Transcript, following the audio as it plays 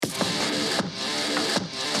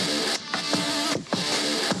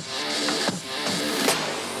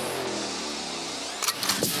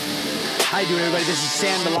How you doing, everybody? This is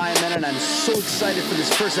Sam the Lion Man, and I'm so excited for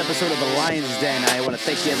this first episode of The Lion's Den. I want to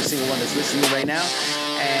thank you, every single one that's listening right now.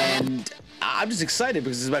 And I'm just excited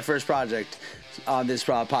because this is my first project on this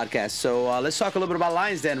podcast. So let's talk a little bit about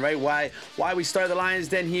Lion's Den, right? Why we started The Lion's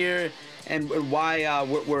Den here, and why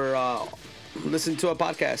we're listening to a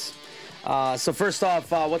podcast. So first off,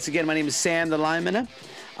 once again, my name is Sam the Lion Man.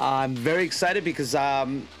 I'm very excited because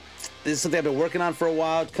this is something I've been working on for a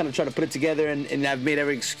while, kind of trying to put it together, and I've made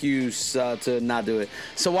every excuse to not do it.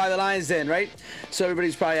 So why the Lion's Den, right? So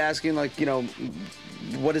everybody's probably asking, like, you know,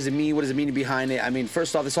 what does it mean? What does it mean behind it? I mean,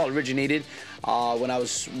 first off, this all originated when I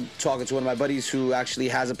was talking to one of my buddies who actually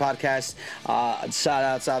has a podcast. Shout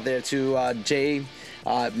outs out there to Jay.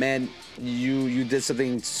 Man, you did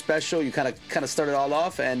something special. You kind of started all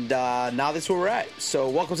off, and now that's where we're at. So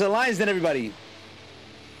welcome to the Lion's Den, everybody.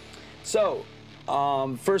 So,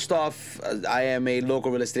 first off, I am a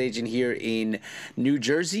local real estate agent here in New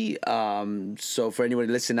Jersey. So for anyone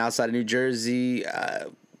listening outside of New Jersey, I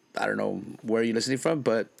don't know where you're listening from,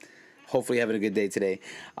 but hopefully you're having a good day today.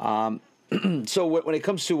 So when it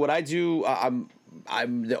comes to what I do, I'm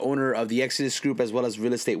the owner of the Exodus Group as well as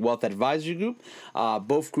Real Estate Wealth Advisory Group,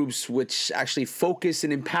 both groups which actually focus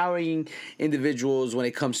in empowering individuals when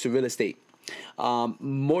it comes to real estate.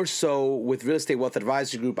 More so with Real Estate Wealth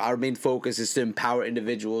Advisory Group, our main focus is to empower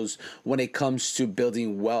individuals when it comes to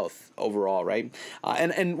building wealth overall, right?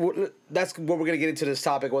 And that's what we're going to get into this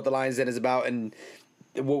topic, what the Lion's Den is about and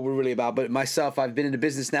what we're really about. But myself, I've been in the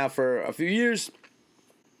business now for a few years.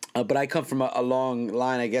 But I come from a long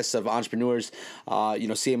line, I guess, of entrepreneurs,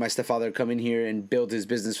 seeing my stepfather come in here and build his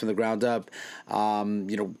business from the ground up.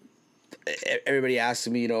 Everybody asks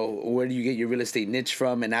me, where do you get your real estate niche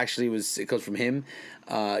from? And actually, it comes from him,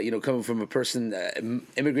 coming from a person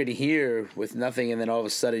immigrating here with nothing, and then all of a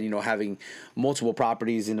sudden, having multiple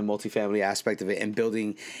properties in the multifamily aspect of it and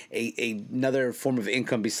building another form of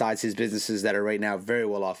income besides his businesses that are right now very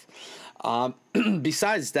well off.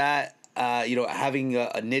 Besides that, having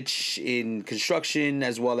a niche in construction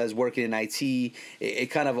as well as working in IT,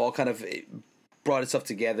 it brought itself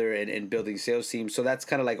together and building sales teams. So that's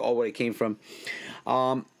kind of like all where it came from.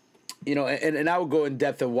 And I would go in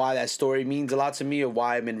depth of why that story means a lot to me or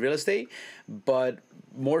why I'm in real estate. But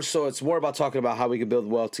more so, it's more about talking about how we can build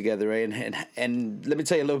wealth together, right? And let me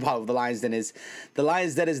tell you a little about what the Lion's Den is. The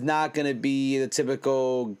Lion's Den is not going to be the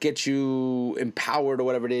typical get you empowered or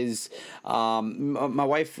whatever it is. My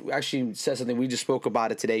wife actually said something. We just spoke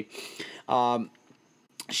about it today.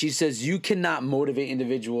 She says you cannot motivate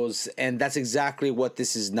individuals, and that's exactly what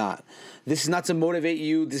this is not. This is not to motivate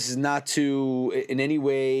you. This is not to in any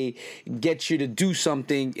way get you to do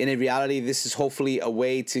something. And in reality, this is hopefully a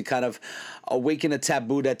way to kind of awaken a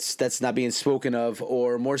taboo that's not being spoken of,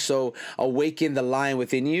 or more so awaken the lion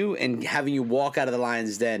within you and having you walk out of the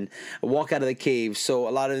lion's den, walk out of the cave. So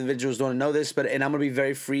a lot of individuals don't know this, and I'm going to be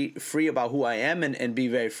very free about who I am and be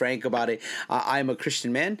very frank about it. I'm a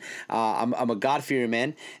Christian man. I'm a God-fearing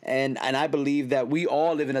man. And I believe that we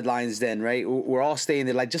all live in a lion's den, right? We're all staying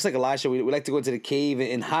there. Just like Elisha, we like to go into the cave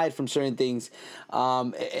and hide from certain things.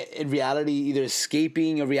 In reality, either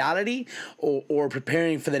escaping a reality or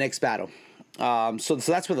preparing for the next battle. So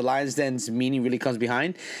that's where the Lion's Den's meaning really comes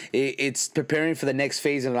behind. It's preparing for the next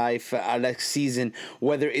phase in life, our next season,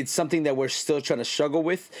 whether it's something that we're still trying to struggle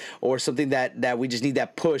with or something that we just need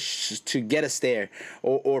that push to get us there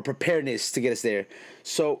or preparedness to get us there.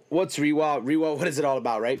 So what's REWA? REWA, what is it all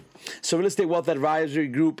about, right? So Real Estate Wealth Advisory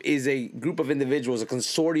Group is a group of individuals, a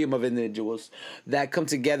consortium of individuals that come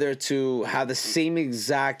together to have the same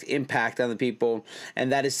exact impact on the people,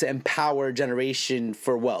 and that is to empower generation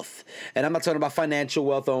for wealth. And I'm not talking about financial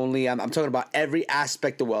wealth only. I'm talking about every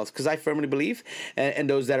aspect of wealth, because I firmly believe, and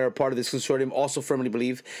those that are a part of this consortium also firmly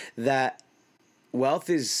believe, that wealth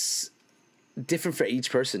is different for each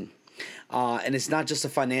person. And it's not just a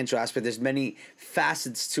financial aspect. There's many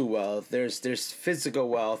facets to wealth. There's physical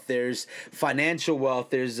wealth. There's financial wealth.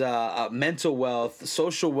 There's mental wealth,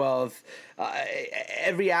 social wealth,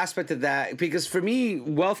 every aspect of that. Because for me,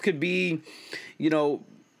 wealth could be,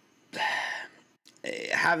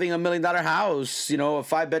 having $1 million house, a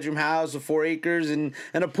 5-bedroom house with 4 acres and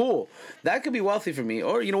a pool. That could be wealthy for me.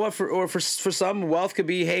 Or for some, wealth could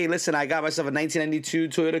be, hey, listen, I got myself a 1992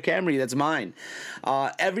 Toyota Camry. That's mine.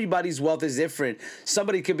 Everybody's wealth is different.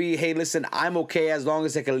 Somebody could be, hey, listen, I'm okay as long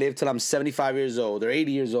as I can live till I'm 75 years old or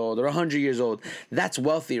 80 years old or 100 years old. That's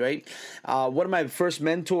wealthy, right? One of my first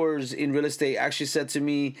mentors in real estate actually said to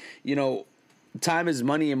me, time is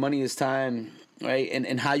money and money is time. right?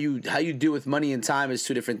 And how you deal with money and time is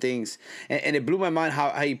two different things. And it blew my mind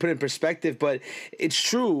how you put it in perspective. But it's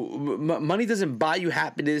true. Money doesn't buy you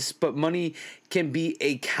happiness, but money can be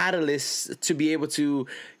a catalyst to be able to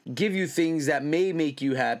give you things that may make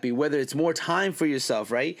you happy, whether it's more time for yourself,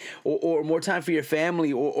 right? Or more time for your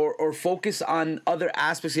family, or focus on other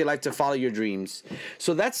aspects of your life to follow your dreams.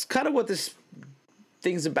 So that's kind of what this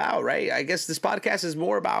things about, right? I guess this podcast is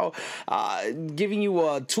more about giving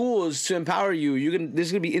you tools to empower you.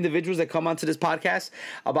 There's gonna be individuals that come onto this podcast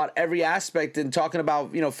about every aspect and talking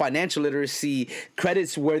about financial literacy,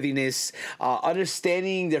 credit worthiness,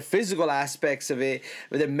 understanding their physical aspects of it,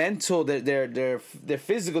 their mental, their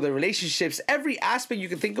physical, their relationships, every aspect you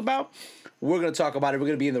can think about. We're going to talk about it. We're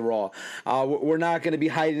going to be in the raw. We're not going to be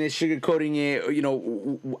hiding it, sugarcoating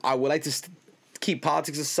it. I would like to keep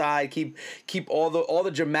politics aside, keep all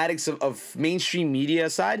the dramatics of mainstream media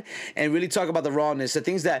aside, and really talk about the rawness, the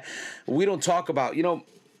things that we don't talk about.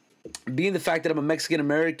 Being the fact that I'm a Mexican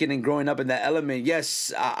American and growing up in that element,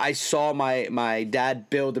 yes, I saw my dad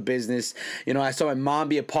build a business. I saw my mom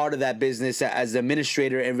be a part of that business as the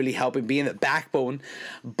administrator and really helping, being the backbone.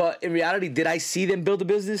 But in reality, did I see them build a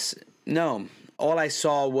business? No. All I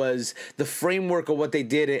saw was the framework of what they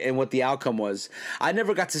did and what the outcome was. I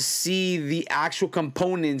never got to see the actual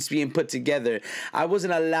components being put together. I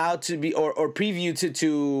wasn't allowed to be or preview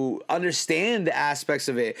to understand the aspects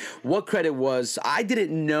of it, what credit was. I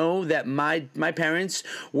didn't know that my parents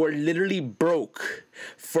were literally broke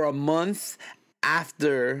for a month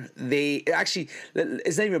after they actually,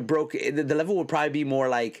 it's not even broke. The level would probably be more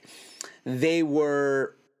like they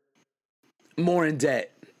were more in debt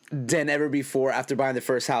than ever before after buying their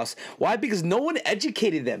first house. Why? Because no one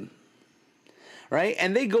educated them, right?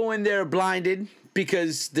 And they go in there blinded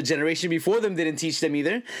because the generation before them didn't teach them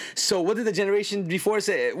either. So what did the generation before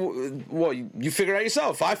say? Well, you figure it out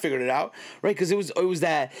yourself. I figured it out, right? Because it was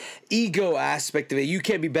that ego aspect of it. You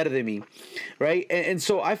can't be better than me, right? And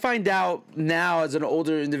so I find out now as an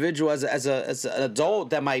older individual, as an adult,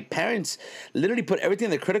 that my parents literally put everything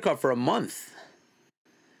on the credit card for a month.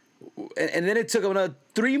 And then it took them another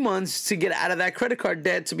 3 months to get out of that credit card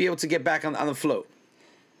debt to be able to get back on the float.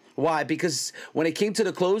 Why? Because when it came to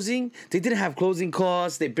the closing, they didn't have closing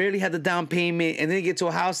costs. They barely had the down payment. And then they get to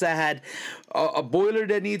a house that had a boiler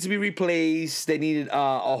that needed to be replaced. They needed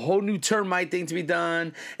a whole new termite thing to be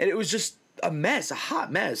done. And it was just a mess, a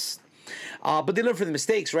hot mess. But they learn from the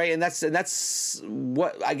mistakes, right? And that's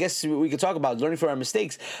what I guess we could talk about, learning from our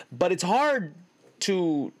mistakes. But it's hard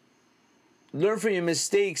to learn from your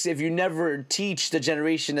mistakes if you never teach the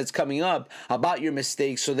generation that's coming up about your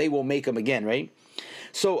mistakes so they will make them again, right?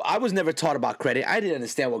 So I was never taught about credit. I didn't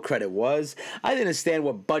understand what credit was. I didn't understand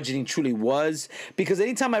what budgeting truly was, because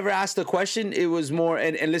anytime I ever asked a question, it was more,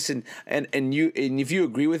 and listen, and if you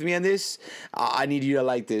agree with me on this, I need you to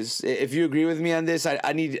like this. If you agree with me on this,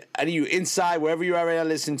 I need you inside, wherever you are right now,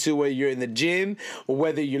 listen to, whether you're in the gym or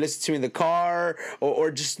whether you're listening to me in the car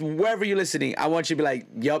or just wherever you're listening. I want you to be like,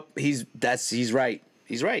 yup, he's right.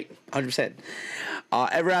 He's right, 100%.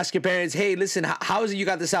 Ever ask your parents, hey, listen, how is it you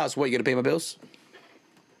got this house? What, you gonna pay my bills?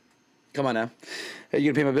 Come on now. Are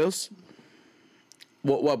you gonna pay my bills?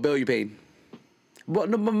 What bill you paying? Well,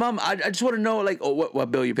 no, Mom, I just want to know, like,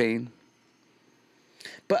 what bill you paying?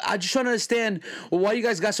 But I just trying to understand, well, why you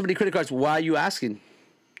guys got so many credit cards? Why are you asking?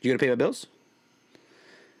 You gonna pay my bills?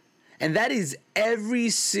 And that is every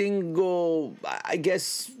single, I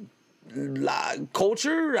guess, Latino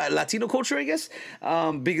culture, I guess,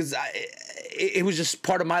 because it was just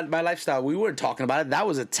part of my lifestyle. We weren't talking about it. That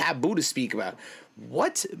was a taboo to speak about.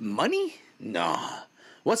 What? Money? No.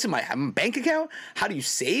 What's in my bank account? How do you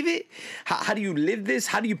save it? How do you live this?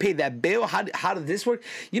 How do you pay that bill? How does this work?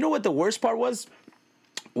 You know what the worst part was?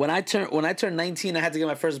 When I turned 19, I had to get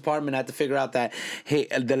my first apartment. I had to figure out that, hey,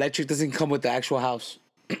 the electric doesn't come with the actual house.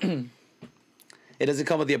 It doesn't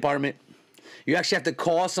come with the apartment. You actually have to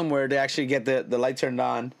call somewhere to actually get the light turned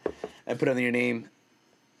on and put it under your name.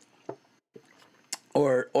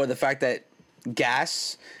 Or the fact that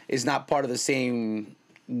gas is not part of the same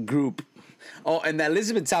group. Oh, and that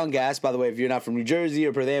Elizabethtown gas, by the way, if you're not from New Jersey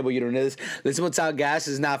or Perth, you don't know this, Elizabethtown gas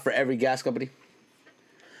is not for every gas company.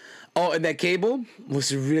 Oh, and that cable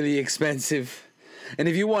was really expensive. And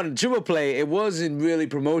if you wanted triple play, it wasn't really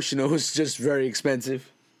promotional. It was just very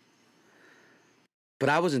expensive. But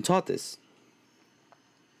I wasn't taught this.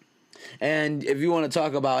 And if you want to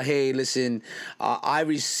talk about, hey, listen, I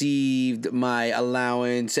received my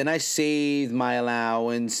allowance and I saved my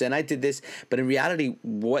allowance and I did this. But in reality,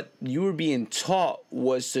 what you were being taught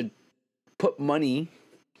was to put money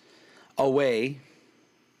away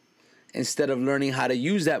instead of learning how to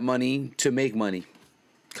use that money to make money.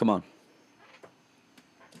 Come on.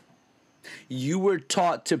 you were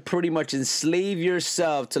taught to pretty much enslave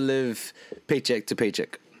yourself to live paycheck to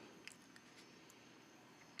paycheck.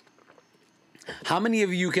 How many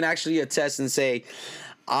of you can actually attest and say,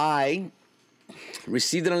 I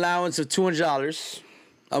received an allowance of $200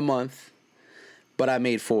 a month, but I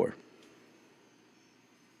made $4?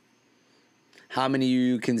 How many of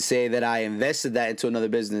you can say that I invested that into another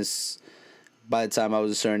business by the time I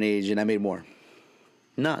was a certain age and I made more?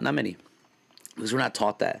 No, not many. Because we're not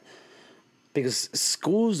taught that. Because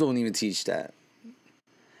schools don't even teach that.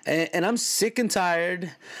 And I'm sick and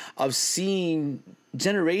tired of seeing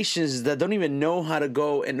generations that don't even know how to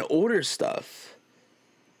go and order stuff.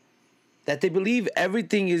 That they believe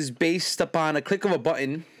everything is based upon a click of a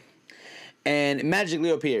button and magically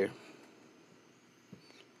appear.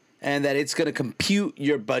 And that it's going to compute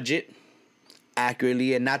your budget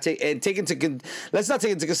accurately and let's not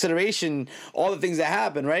take into consideration all the things that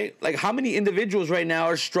happen, right? Like, how many individuals right now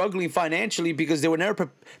are struggling financially because they were never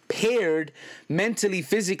prepared mentally,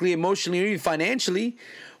 physically, emotionally, or even financially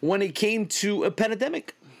when it came to a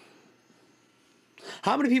pandemic?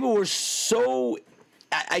 How many people were so,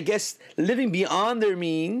 I guess, living beyond their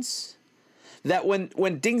means that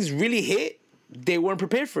when things really hit, they weren't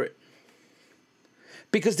prepared for it?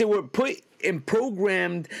 Because they were put and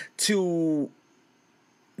programmed to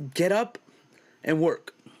get up and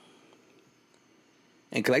work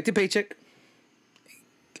and collect a paycheck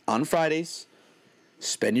on Fridays,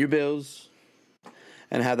 spend your bills,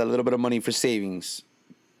 and have that little bit of money for savings.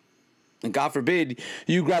 And God forbid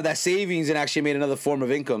you grab that savings and actually made another form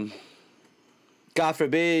of income. God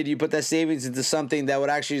forbid you put that savings into something that would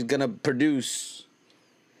actually is going to produce.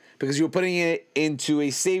 Because you were putting it into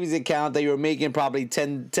a savings account that you were making probably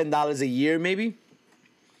 $10 a year, maybe.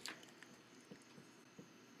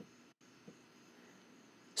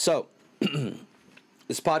 So,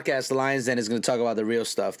 this podcast, The Lion's Den, is going to talk about the real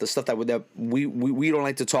stuff, the stuff that we don't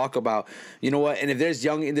like to talk about. You know what? And if there's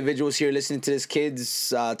young individuals here listening to this,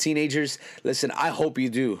 kids, teenagers, listen, I hope you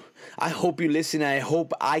do. I hope you listen. I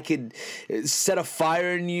hope I could set a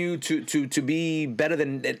fire in you to be better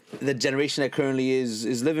than the generation that currently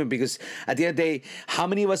is living. Because at the end of the day, how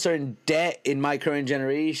many of us are in debt in my current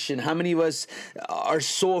generation? How many of us are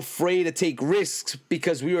so afraid to take risks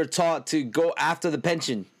because we were taught to go after the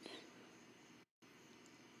pension?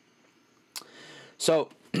 So,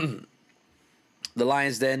 The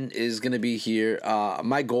Lion's Den is going to be here.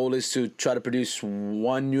 My goal is to try to produce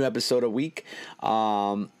one new episode a week.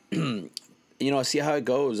 See how it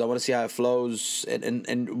goes. I want to see how it flows.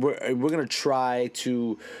 And we're going to try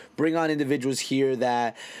to bring on individuals here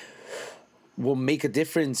that will make a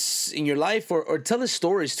difference in your life or tell us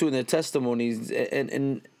stories too in their testimonies.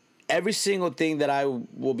 And every single thing that I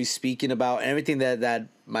will be speaking about, everything that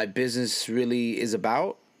my business really is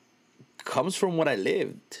about, comes from what I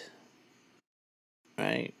lived,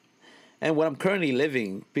 right? And what I'm currently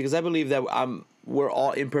living, because I believe that we're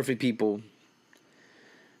all imperfect people,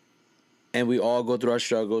 and we all go through our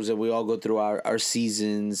struggles, and we all go through our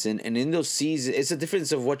seasons, and in those seasons, it's a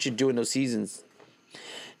difference of what you do in those seasons.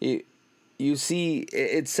 You see,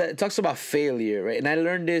 it talks about failure, right? And I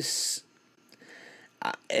learned this,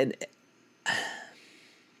 and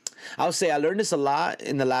I'll say I learned this a lot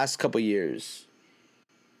in the last couple years.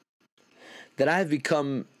 That I have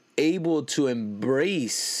become able to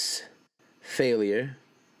embrace failure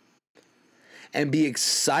and be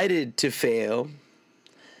excited to fail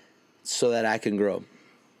so that I can grow.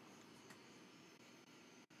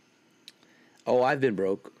 Oh, I've been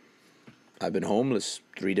broke. I've been homeless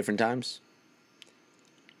 3 different times.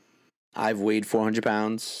 I've weighed 400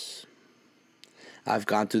 pounds. I've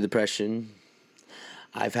gone through depression.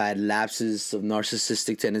 I've had lapses of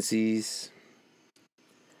narcissistic tendencies.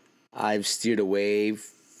 I've steered away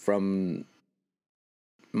from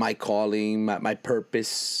my calling, my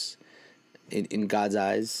purpose in God's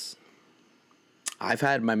eyes. I've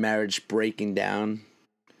had my marriage breaking down.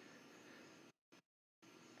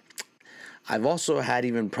 I've also had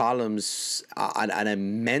even problems on a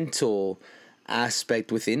mental aspect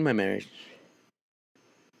within my marriage.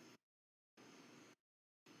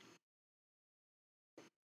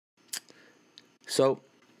 So,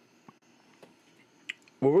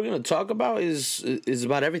 what we're going to talk about is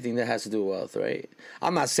about everything that has to do with wealth, right?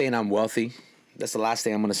 I'm not saying I'm wealthy. That's the last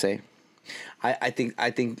thing I'm going to say. I think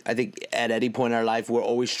at any point in our life, we're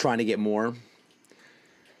always trying to get more.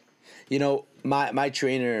 You know, my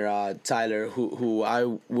trainer, Tyler, who I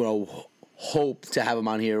will hope to have him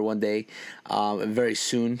on here one day, very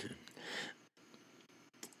soon.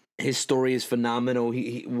 His story is phenomenal.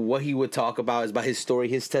 He what he would talk about is about his story,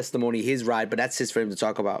 his testimony, his ride, but that's his for him to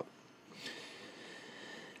talk about.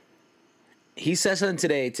 he said something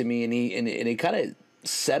today to me, and it kind of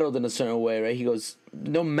settled in a certain way, right? He goes,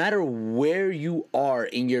 no matter where you are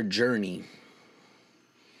in your journey,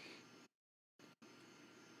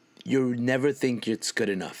 you never think it's good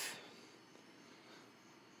enough.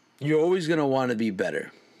 You're always going to want to be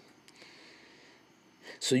better.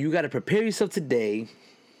 So you got to prepare yourself today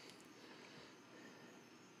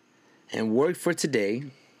and work for today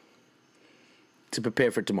to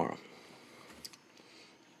prepare for tomorrow.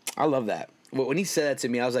 I love that. When he said that to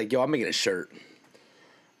me, I was like, yo, I'm making a shirt.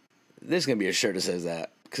 There's going to be a shirt that says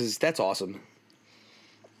that, because that's awesome.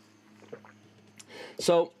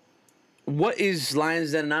 So, what is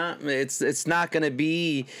Lions Den Not? It's not going to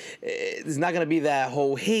be that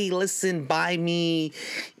whole, hey, listen, buy me,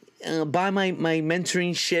 buy my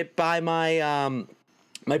mentoring ship, buy my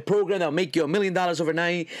my program that'll make you $1 million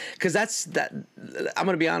overnight. Because I'm going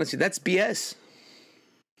to be honest with you, that's BS.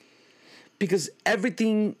 Because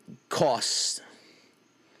everything costs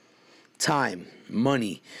time,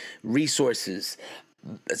 money, resources.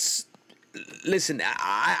 Listen,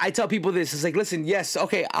 I tell people this. It's like, listen, yes,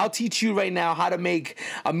 okay, I'll teach you right now how to make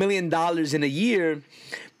 $1 million in a year,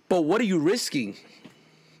 but what are you risking?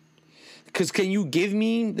 Because can you give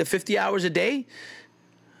me the 50 hours a day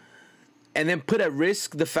and then put at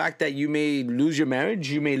risk the fact that you may lose your marriage,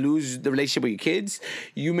 you may lose the relationship with your kids,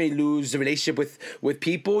 you may lose the relationship with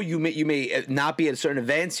people, you may not be at certain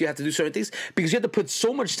events, you have to do certain things, because you have to put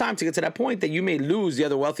so much time to get to that point that you may lose the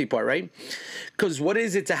other wealthy part, right? Because what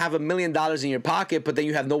is it to have $1 million in your pocket, but then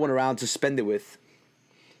you have no one around to spend it with?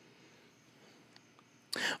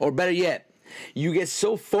 Or better yet, you get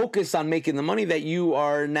so focused on making the money that you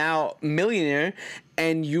are now a millionaire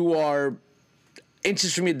and you are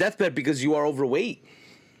inches from your deathbed because you are overweight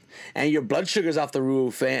and your blood sugar's off the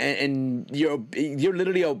roof and you're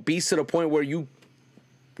literally obese to the point where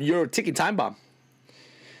you're a ticking time bomb.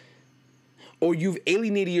 Or you've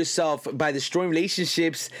alienated yourself by destroying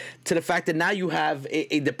relationships to the fact that now you have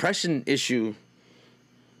a depression issue,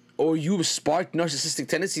 or you've sparked narcissistic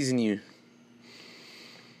tendencies in you.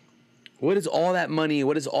 What is all that money?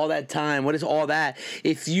 What is all that time? What is all that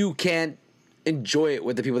if you can't enjoy it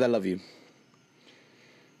with the people that love you?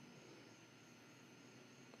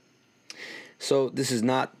 So this is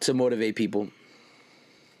not to motivate people.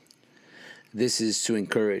 This is to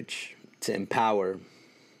encourage, to empower,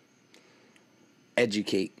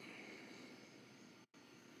 educate.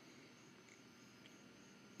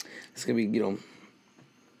 It's going to be,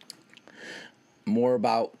 more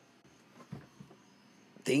about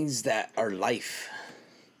things that are life.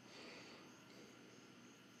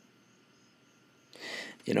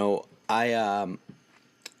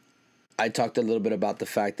 I talked a little bit about the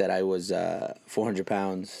fact that I was 400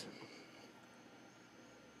 pounds.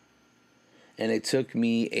 And it took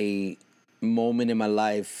me a moment in my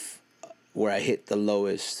life where I hit the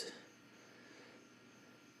lowest.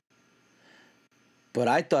 But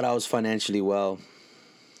I thought I was financially well.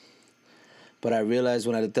 But I realized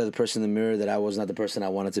when I looked at the person in the mirror that I was not the person I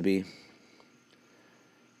wanted to be.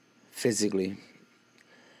 Physically.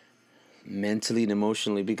 Mentally and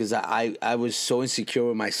emotionally, because I was so insecure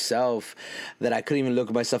with myself that I couldn't even look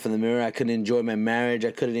at myself in the mirror. I couldn't enjoy my marriage.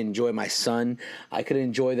 I couldn't enjoy my son. I couldn't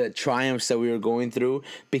enjoy the triumphs that we were going through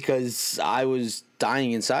because I was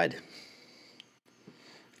dying inside.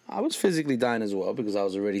 I was physically dying as well because I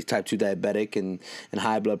was already type 2 diabetic and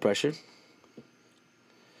high blood pressure.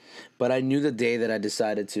 But I knew the day that I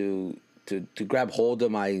decided to grab hold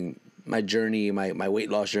of my journey, my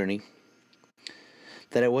weight loss journey,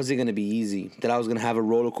 that it wasn't going to be easy, that I was going to have a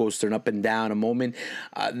roller coaster, an up and down, a moment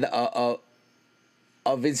of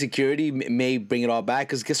insecurity may bring it all back.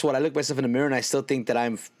 Because guess what? I look myself in the mirror and I still think that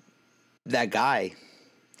I'm that guy,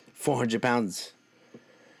 400 pounds.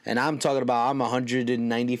 And I'm talking about I'm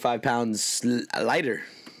 195 pounds lighter.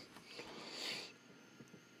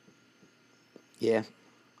 Yeah.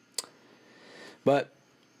 But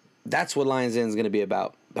that's what Lions Den is going to be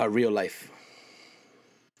about real life.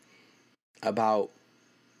 About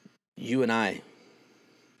you and I.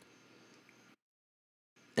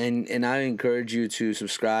 And I encourage you to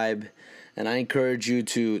subscribe, and I encourage you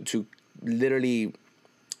to literally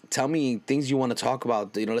tell me things you want to talk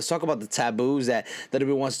about. Let's talk about the taboos that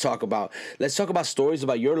everyone wants to talk about. Let's talk about stories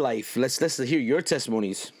about your life. Let's hear your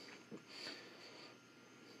testimonies.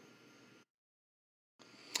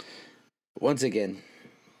 Once again,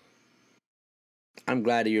 I'm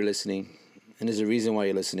glad that you're listening, and there's a reason why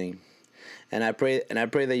you're listening. And I pray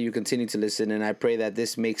that you continue to listen, and I pray that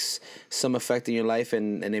this makes some effect in your life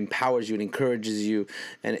and empowers you and encourages you.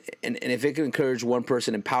 And if it can encourage one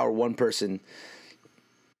person, empower one person,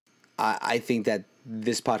 I think that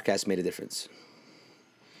this podcast made a difference.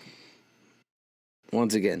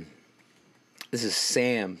 once again, this is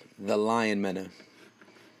Sam, the Lion Mena.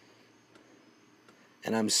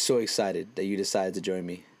 And I'm so excited that you decided to join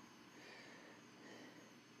me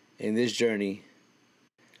in this journey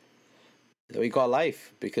that we call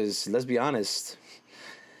life. Because let's be honest,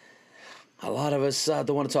 a lot of us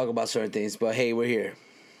don't want to talk about certain things, but hey, we're here,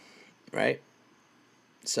 right?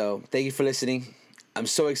 So thank you for listening. I'm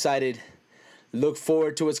so excited. Look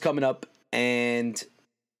forward to what's coming up, and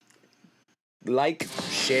like,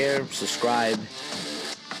 share, subscribe,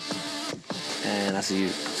 and I'll see you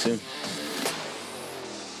soon.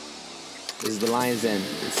 This is The Lion's Den.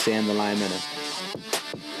 It's Sam the Lion Mena.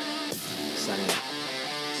 Signing out.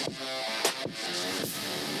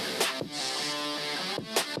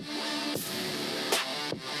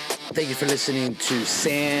 Thank you for listening to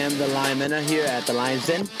Sam the Lion Mena here at The Lion's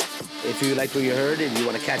Den. If you liked what you heard and you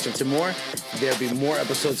want to catch up to more, there'll be more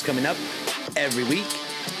episodes coming up every week,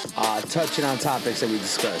 touching on topics that we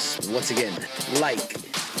discuss. Once again, like,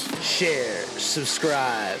 share,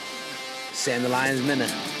 subscribe. Sam the Lion's Mena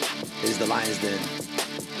is The Lion's Den.